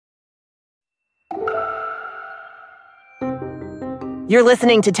You're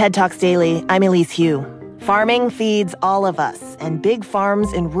listening to TED Talks Daily. I'm Elise Hu. Farming feeds all of us, and big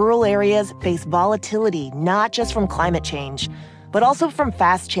farms in rural areas face volatility not just from climate change, but also from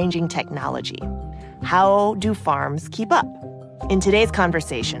fast-changing technology. How do farms keep up? In today's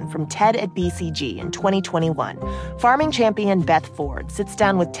conversation from TED at BCG in 2021, farming champion Beth Ford sits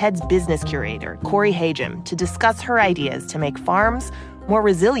down with TED's business curator, Corey Hajim, to discuss her ideas to make farms more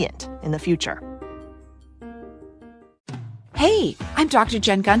resilient in the future. Hey, I'm Dr.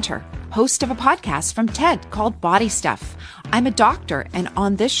 Jen Gunter, host of a podcast from TED called Body Stuff. I'm a doctor, and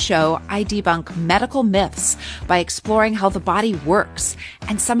on this show, I debunk medical myths by exploring how the body works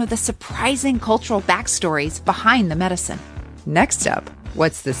and some of the surprising cultural backstories behind the medicine. Next up,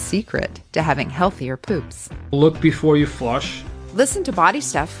 what's the secret to having healthier poops? Look before you flush. Listen to Body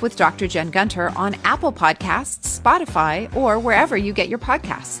Stuff with Dr. Jen Gunter on Apple Podcasts, Spotify, or wherever you get your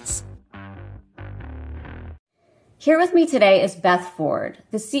podcasts. Here with me today is Beth Ford,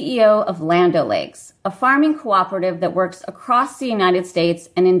 the CEO of Land O'Lakes, a farming cooperative that works across the United States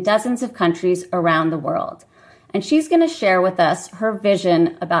and in dozens of countries around the world. And she's going to share with us her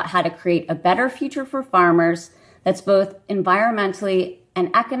vision about how to create a better future for farmers that's both environmentally and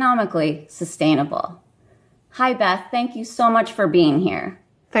economically sustainable. Hi, Beth. Thank you so much for being here.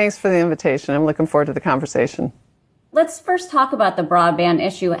 Thanks for the invitation. I'm looking forward to the conversation. Let's first talk about the broadband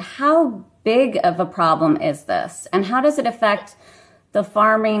issue. How big of a problem is this? And how does it affect the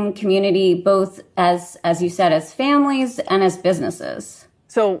farming community, both as you said, as families and as businesses?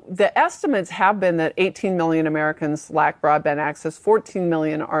 So the estimates have been that 18 million Americans lack broadband access, 14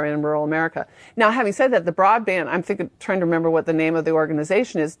 million are in rural America. Now, having said that, the broadband, trying to remember what the name of the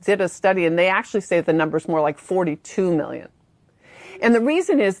organization is, did a study, and they actually say the number's more like 42 million. And the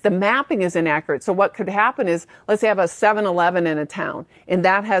reason is the mapping is inaccurate. So what could happen is, let's say I have a 7-Eleven in a town, and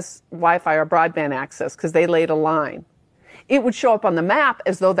that has Wi-Fi or broadband access because they laid a line. It would show up on the map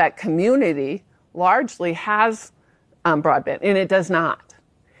as though that community largely has broadband, and it does not.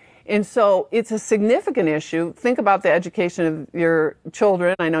 And so it's a significant issue. Think about the education of your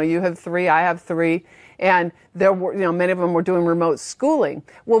children. I know you have 3, I have 3. And there were, many of them were doing remote schooling.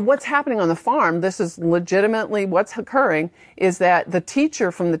 Well, what's happening on the farm, this is legitimately what's occurring, is that the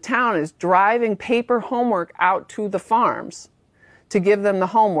teacher from the town is driving paper homework out to the farms to give them the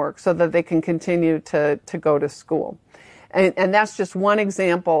homework so that they can continue to go to school. And that's just one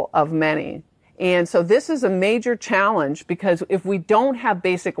example of many. And so this is a major challenge because if we don't have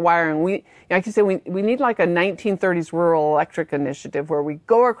basic wiring, like you said, we need like a 1930s rural electric initiative where we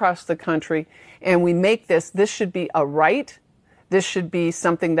go across the country and we make this should be a right. This should be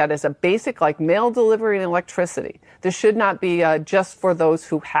something that is a basic, like mail delivery and electricity. This should not be just for those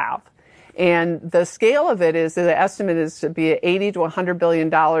who have. And the scale of it is, the estimate is to be $80 to $100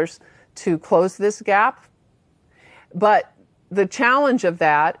 billion to close this gap. But the challenge of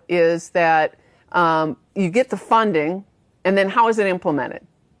that is that you get the funding, and then how is it implemented?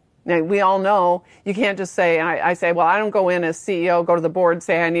 Now, we all know you can't just say, I say, well, I don't go in as CEO, go to the board and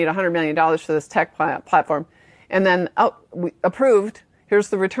say I need $100 million for this tech platform. And then, we approved, here's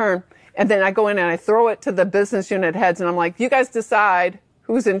the return. And then I go in and I throw it to the business unit heads and I'm like, you guys decide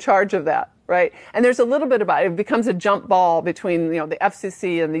who's in charge of that, right? And there's a little bit about it. It becomes a jump ball between, the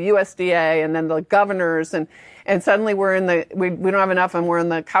FCC and the USDA and then the governors and suddenly we don't have enough and we're in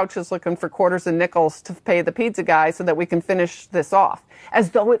the couches looking for quarters and nickels to pay the pizza guy so that we can finish this off.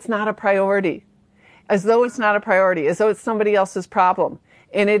 As though it's not a priority. As though it's not a priority. As though it's somebody else's problem.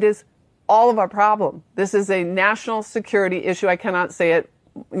 And it is all of our problem. This is a national security issue. I cannot say it,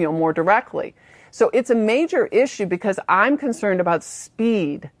 more directly. So it's a major issue because I'm concerned about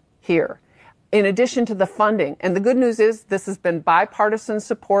speed here. In addition to the funding. And the good news is this has been bipartisan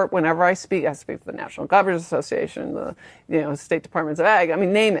support whenever I speak. I speak to the National Governors Association, the State Departments of Ag.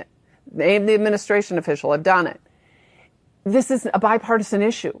 Name it. Name the administration official. I've done it. This is a bipartisan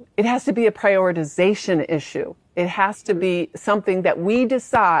issue. It has to be a prioritization issue. It has to be something that we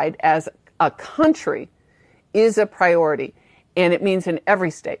decide as a country is a priority. And it means in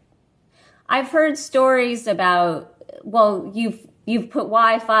every state. I've heard stories about, you've put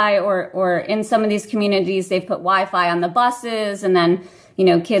Wi-Fi or in some of these communities, they've put Wi-Fi on the buses and then,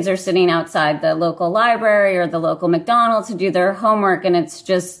 kids are sitting outside the local library or the local McDonald's to do their homework. And it's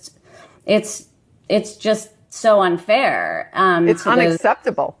just so unfair. It's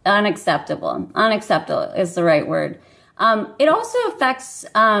unacceptable. Unacceptable is the right word. It also affects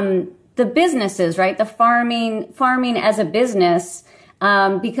the businesses, right? The farming as a business,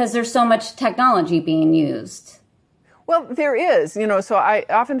 because there's so much technology being used. Well, there is, so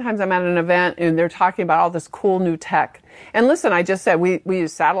oftentimes I'm at an event and they're talking about all this cool new tech. And listen, I just said we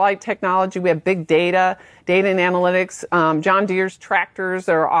use satellite technology. We have big data and analytics, John Deere's tractors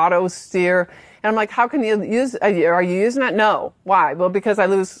or auto steer. And I'm like, how can you are you using that? No. Why? Well, because I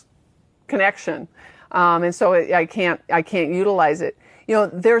lose connection. And so I can't utilize it.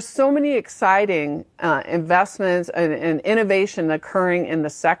 There's so many exciting investments and innovation occurring in the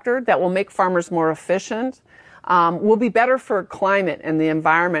sector that will make farmers more efficient, will be better for climate and the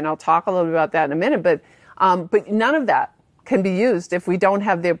environment. I'll talk a little bit about that in a minute, but none of that can be used if we don't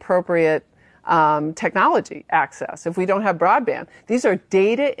have the appropriate technology access, if we don't have broadband. These are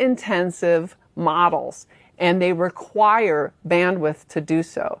data-intensive models, and they require bandwidth to do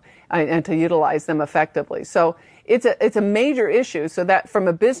so and to utilize them effectively. So it's a major issue. So that from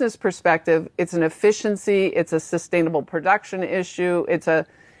a business perspective, it's an efficiency, it's a sustainable production issue,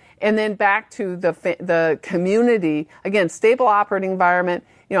 and then back to the community, again, stable operating environment.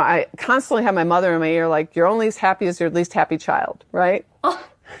 I constantly have my mother in my ear like, you're only as happy as your least happy child, right? Oh.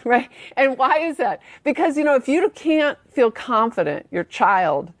 Right. And why is that? Because, if you can't feel confident your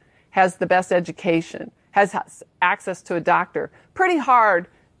child has the best education, has access to a doctor, pretty hard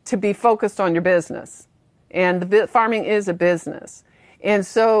to be focused on your business. And farming is a business. And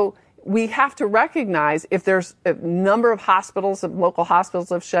so we have to recognize if there's a number of hospitals, local hospitals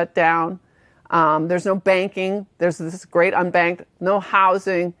have shut down, there's no banking, there's this great unbanked, no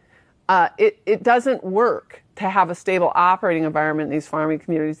housing, it doesn't work to have a stable operating environment in these farming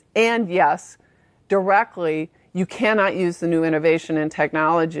communities. And yes, directly, you cannot use the new innovation and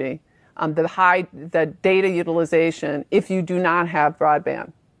technology, the data utilization, if you do not have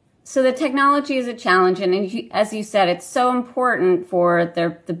broadband. So the technology is a challenge, and as you said, it's so important for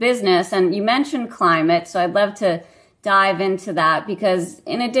the business. And you mentioned climate, so I'd love to dive into that, because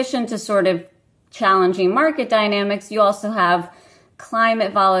in addition to sort of challenging market dynamics, you also have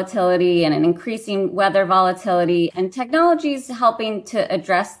climate volatility and an increasing weather volatility, and technology is helping to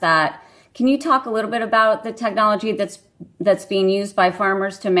address that. Can you talk a little bit about the technology that's being used by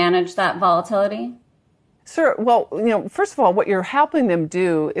farmers to manage that volatility? Sure. Well, first of all, what you're helping them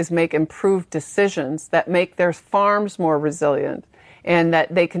do is make improved decisions that make their farms more resilient and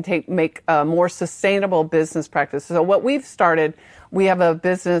that they can make more sustainable business practices. So what we've started, we have a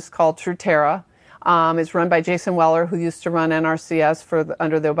business called Curator. It's run by Jason Weller, who used to run NRCS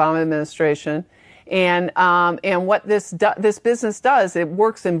under the Obama administration. And what this business does, it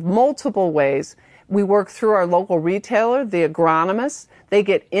works in multiple ways. We work through our local retailer, the agronomists. They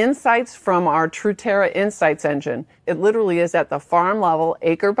get insights from our Truterra Insights engine. It literally is at the farm level,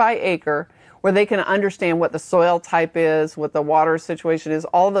 acre by acre, where they can understand what the soil type is, what the water situation is,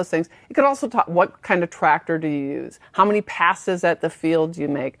 all of those things. It could also talk what kind of tractor do you use, how many passes at the field do you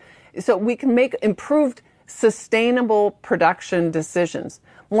make. So we can make improved, sustainable production decisions.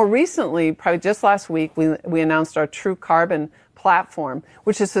 More recently, probably just last week, we announced our True Carbon platform,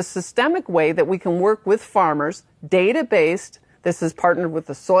 which is a systemic way that we can work with farmers, data-based. This is partnered with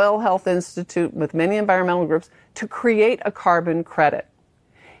the Soil Health Institute, with many environmental groups, to create a carbon credit.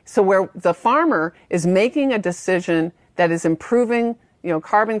 So where the farmer is making a decision that is improving,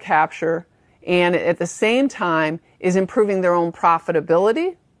 carbon capture, and at the same time is improving their own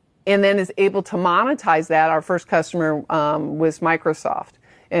profitability, and then is able to monetize that. Our first customer was Microsoft,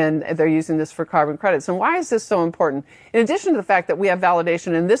 and they're using this for carbon credits. And why is this so important? In addition to the fact that we have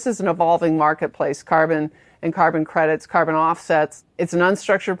validation, and this is an evolving marketplace, carbon and carbon credits, carbon offsets, it's an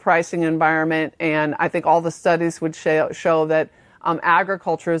unstructured pricing environment, and I think all the studies would show that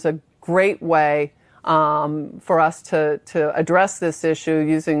agriculture is a great way for us to address this issue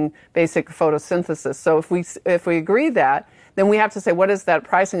using basic photosynthesis. So if we agree that, then we have to say, what is that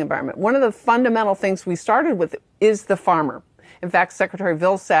pricing environment? One of the fundamental things we started with is the farmer. In fact, Secretary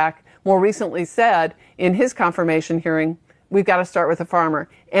Vilsack more recently said in his confirmation hearing, we've got to start with the farmer.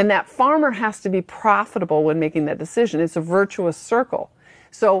 And that farmer has to be profitable when making that decision. It's a virtuous circle.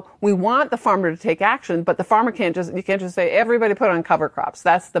 So we want the farmer to take action, but the farmer you can't just say, everybody put on cover crops.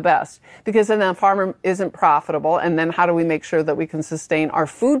 That's the best. Because then the farmer isn't profitable. And then how do we make sure that we can sustain our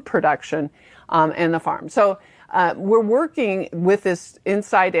food production in the farm? So we're working with this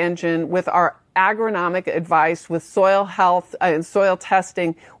Insight engine, with our agronomic advice, with soil health and soil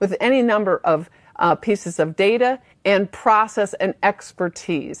testing, with any number of pieces of data and process and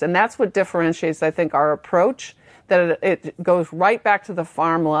expertise. And that's what differentiates, I think, our approach, that it goes right back to the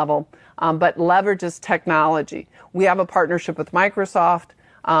farm level, but leverages technology. We have a partnership with Microsoft,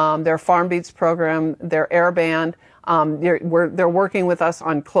 their Farm Beats program, their Airband. They're working with us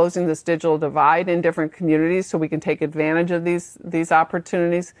on closing this digital divide in different communities so we can take advantage of these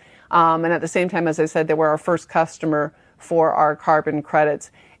opportunities. And at the same time, as I said, they were our first customer for our carbon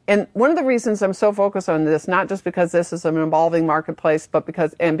credits. And one of the reasons I'm so focused on this, not just because this is an evolving marketplace, but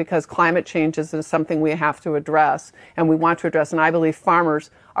because climate change is something we have to address and we want to address. And I believe farmers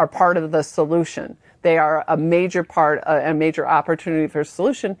are part of the solution. They are a major part, a major opportunity for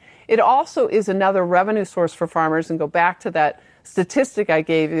solution. It also is another revenue source for farmers. And go back to that statistic I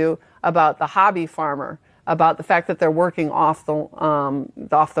gave you about the hobby farmer, about the fact that they're working off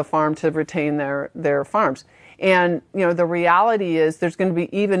the farm to retain their farms. And, the reality is there's going to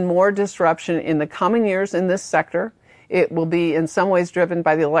be even more disruption in the coming years in this sector. It will be in some ways driven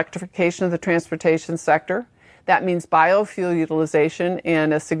by the electrification of the transportation sector. That means biofuel utilization,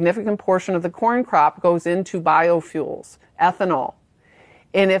 and a significant portion of the corn crop goes into biofuels, ethanol.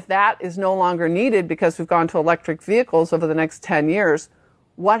 And if that is no longer needed because we've gone to electric vehicles over the next 10 years,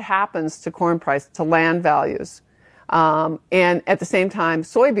 what happens to corn price, to land values? And at the same time,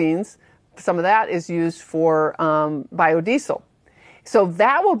 soybeans, some of that is used for biodiesel. So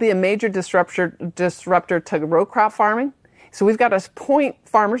that will be a major disruptor to row crop farming. So we've got to point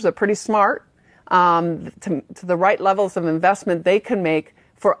farmers that are pretty smart to the right levels of investment they can make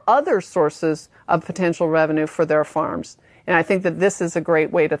for other sources of potential revenue for their farms. And I think that this is a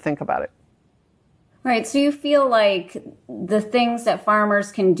great way to think about it. Right. So you feel like the things that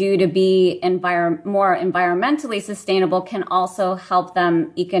farmers can do to be more environmentally sustainable can also help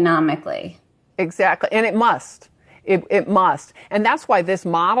them economically. Exactly. And it must. It must. And that's why this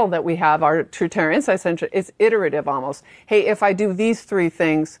model that we have, our Trutera Insight Center, is iterative almost. Hey, if I do these three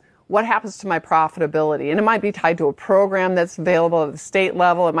things, what happens to my profitability? And it might be tied to a program that's available at the state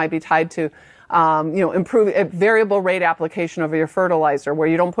level. It might be tied to improve a variable rate application of your fertilizer, where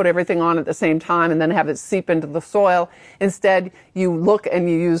you don't put everything on at the same time and then have it seep into the soil. Instead, you look and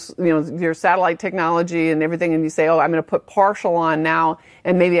you use, your satellite technology and everything, and you say, oh, I'm going to put partial on now,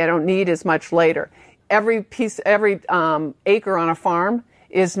 and maybe I don't need as much later. Every acre on a farm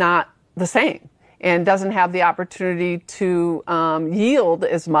is not the same and doesn't have the opportunity to yield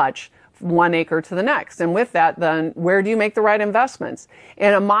as much one acre to the next. And with that, then where do you make the right investments?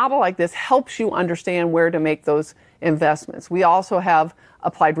 And a model like this helps you understand where to make those investments. We also have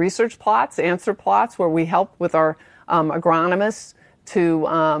applied research plots, answer plots, where we help with our agronomists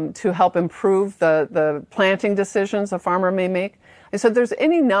to help improve the planting decisions a farmer may make. And so there's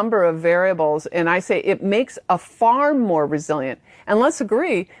any number of variables, and I say it makes a farm more resilient. And let's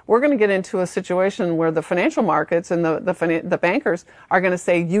agree, we're going to get into a situation where the financial markets and the bankers are going to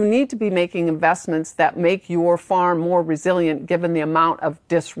say you need to be making investments that make your farm more resilient given the amount of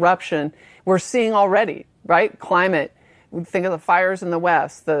disruption we're seeing already, right? Climate. Think of the fires in the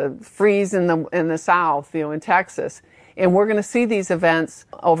West, the freeze in the South, in Texas. And we're going to see these events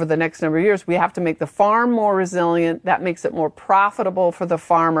over the next number of years. We have to make the farm more resilient. That makes it more profitable for the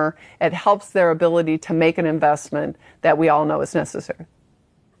farmer. It helps their ability to make an investment that we all know is necessary.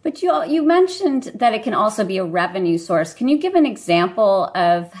 But you mentioned that it can also be a revenue source. Can you give an example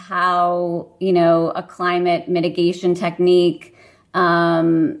of how, a climate mitigation technique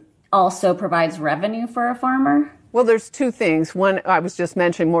also provides revenue for a farmer? Well, there's two things. One, I was just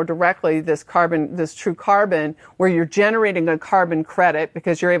mentioning more directly, this true carbon, where you're generating a carbon credit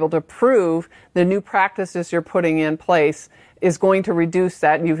because you're able to prove the new practices you're putting in place is going to reduce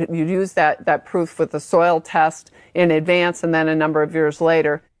that. And you use that proof with the soil test in advance, and then a number of years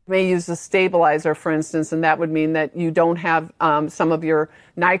later. You may use a stabilizer, for instance, and that would mean that you don't have some of your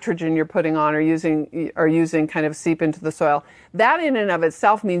nitrogen you're putting on or using kind of seep into the soil. That in and of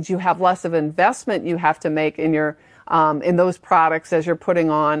itself means you have less of investment you have to make in your in those products as you're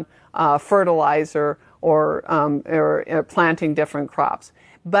putting on fertilizer or planting different crops.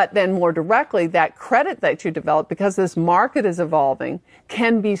 But then more directly, that credit that you develop, because this market is evolving,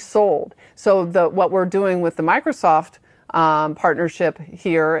 can be sold. So what we're doing with the Microsoft partnership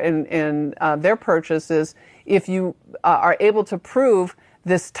here in their purchases, if you are able to prove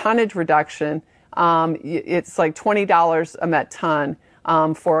this tonnage reduction, it's like $20 a met ton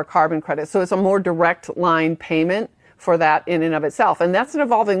for a carbon credit. So it's a more direct line payment for that in and of itself. And that's an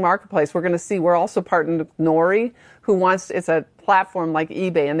evolving marketplace. We're going to see, we're also partnered with Nori, it's a platform like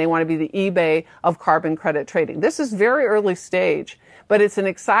eBay, and they want to be the eBay of carbon credit trading. This is very early stage, but it's an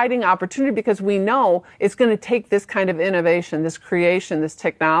exciting opportunity because we know it's going to take this kind of innovation, this creation, this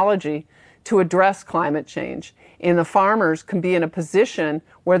technology to address climate change. And the farmers can be in a position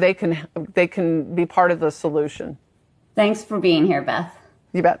where they can be part of the solution. Thanks for being here, Beth.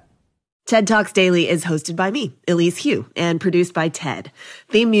 You bet. TED Talks Daily is hosted by me, Elise Hu, and produced by TED.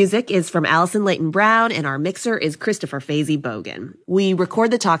 Theme music is from Allison Leighton Brown, and our mixer is Christopher Fazy Bogan. We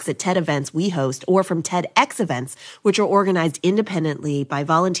record the talks at TED events we host or from TEDx events, which are organized independently by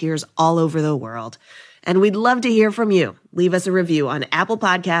volunteers all over the world. And we'd love to hear from you. Leave us a review on Apple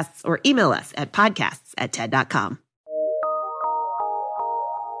Podcasts or email us at podcasts@ted.com.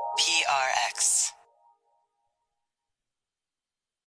 PRX.